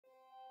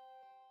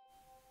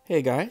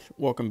Hey guys,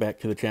 welcome back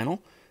to the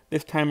channel.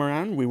 This time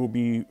around we will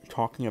be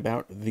talking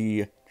about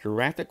the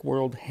Jurassic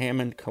World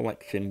Hammond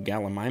Collection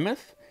Gallimimus.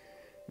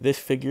 This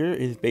figure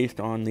is based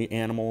on the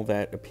animal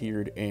that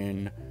appeared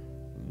in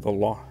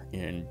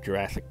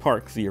Jurassic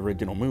Park, the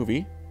original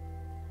movie.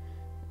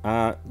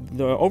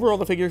 Overall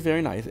the figure is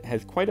very nice. It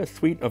has quite a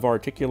suite of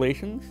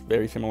articulations,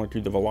 very similar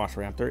to the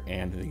Velociraptor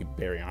and the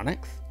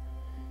Baryonyx.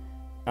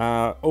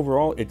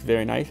 Overall it's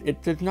very nice.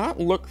 It does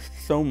not look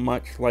so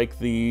much like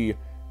the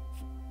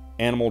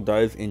animal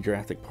does in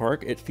Jurassic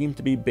Park. It seems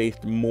to be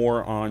based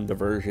more on the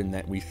version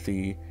that we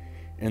see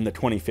in the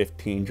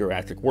 2015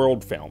 Jurassic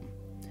World film.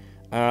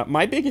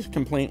 My biggest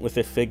complaint with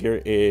this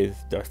figure is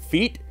the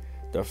feet.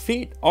 The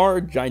feet are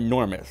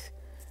ginormous.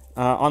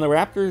 On the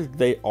Raptors,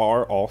 they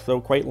are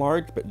also quite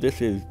large, but this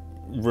is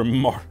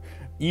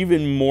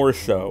even more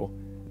so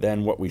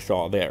than what we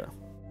saw there.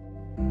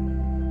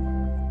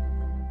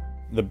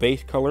 The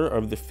base color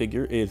of the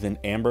figure is an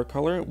amber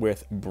color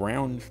with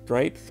brown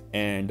stripes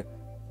and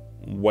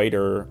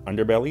whiter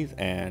underbellies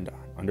and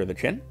under the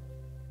chin.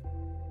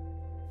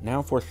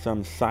 Now for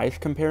some size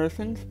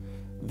comparisons.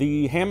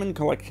 The Hammond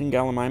Collection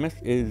Gallimimus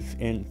is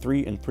in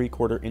 3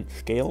 3/4 inch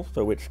scale,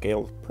 so it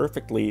scales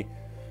perfectly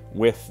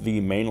with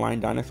the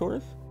mainline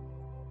dinosaurs.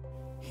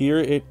 Here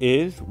it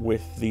is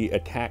with the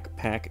Attack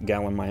Pack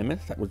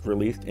Gallimimus that was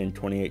released in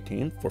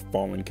 2018 for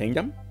Fallen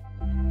Kingdom.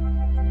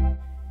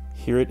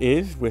 Here it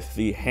is with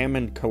the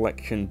Hammond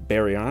Collection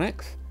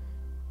Baryonyx,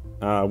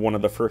 one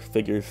of the first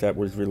figures that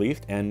was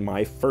released, and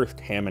my first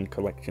Hammond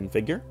Collection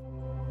figure.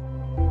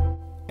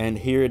 And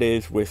here it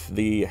is with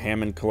the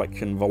Hammond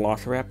Collection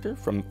Velociraptor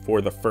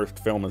for the first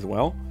film as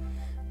well.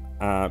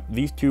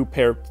 These two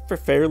pair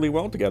fairly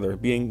well together,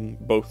 being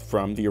both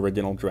from the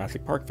original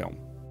Jurassic Park film.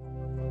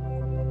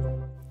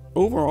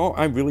 Overall,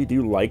 I really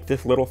do like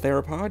this little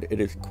theropod. It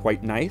is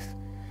quite nice.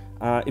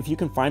 If you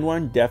can find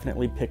one,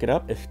 definitely pick it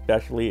up,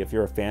 especially if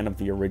you're a fan of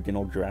the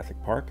original Jurassic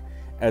Park,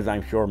 as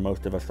I'm sure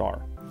most of us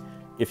are.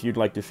 If you'd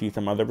like to see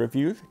some other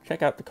reviews,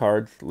 check out the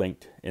cards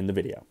linked in the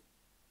video.